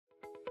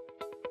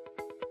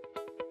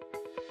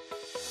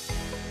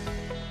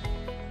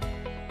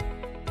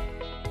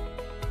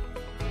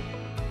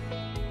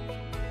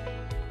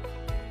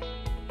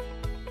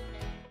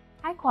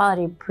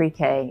High-quality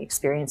pre-K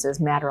experiences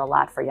matter a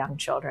lot for young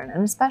children,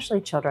 and especially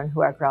children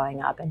who are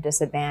growing up in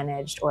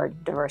disadvantaged or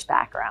diverse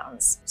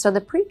backgrounds. So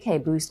the pre-K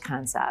boost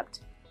concept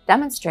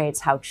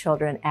demonstrates how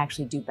children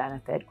actually do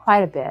benefit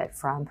quite a bit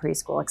from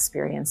preschool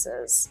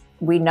experiences.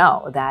 We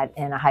know that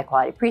in a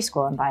high-quality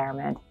preschool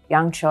environment,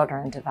 young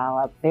children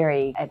develop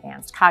very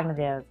advanced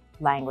cognitive,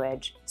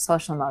 language,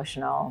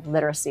 social-emotional,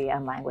 literacy,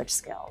 and language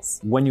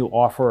skills. When you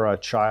offer a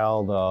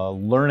child a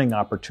learning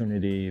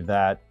opportunity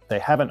that they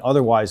haven't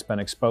otherwise been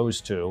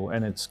exposed to,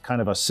 and it's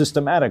kind of a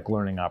systematic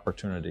learning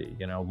opportunity,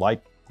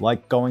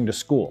 like going to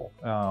school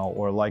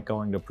or like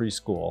going to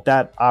preschool,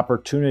 that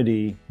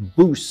opportunity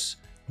boosts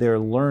their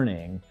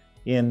learning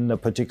in the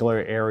particular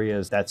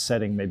areas that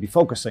setting may be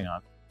focusing on.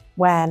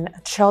 When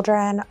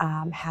children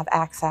have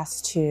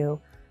access to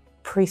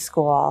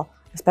preschool,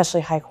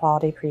 especially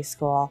high-quality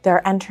preschool,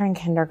 they're entering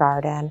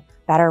kindergarten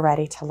better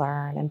ready to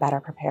learn and better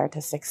prepared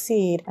to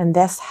succeed, and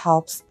this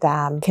helps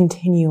them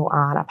continue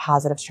on a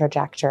positive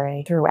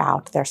trajectory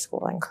throughout their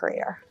schooling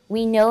career.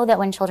 We know that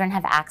when children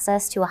have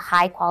access to a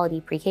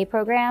high-quality pre-K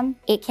program,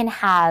 it can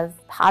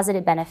have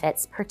positive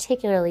benefits,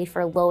 particularly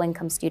for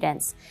low-income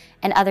students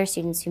and other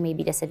students who may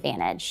be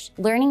disadvantaged.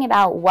 Learning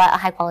about what a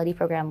high-quality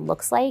program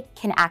looks like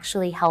can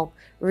actually help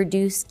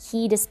reduce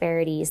key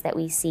disparities that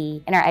we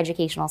see in our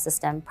educational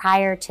system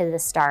prior to the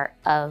start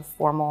of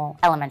formal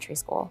elementary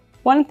school.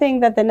 One thing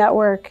that the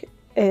network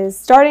is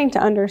starting to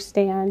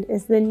understand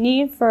is the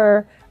need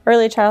for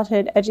early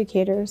childhood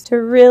educators to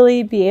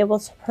really be able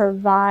to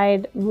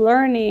provide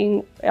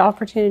learning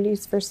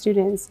opportunities for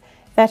students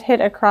that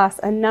hit across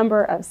a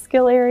number of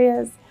skill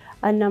areas,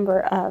 a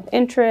number of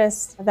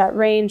interests that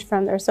range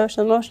from their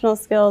social emotional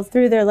skills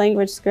through their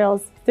language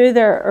skills, through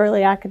their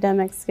early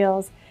academic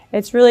skills.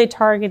 It's really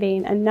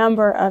targeting a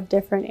number of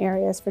different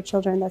areas for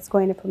children that's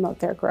going to promote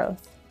their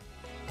growth.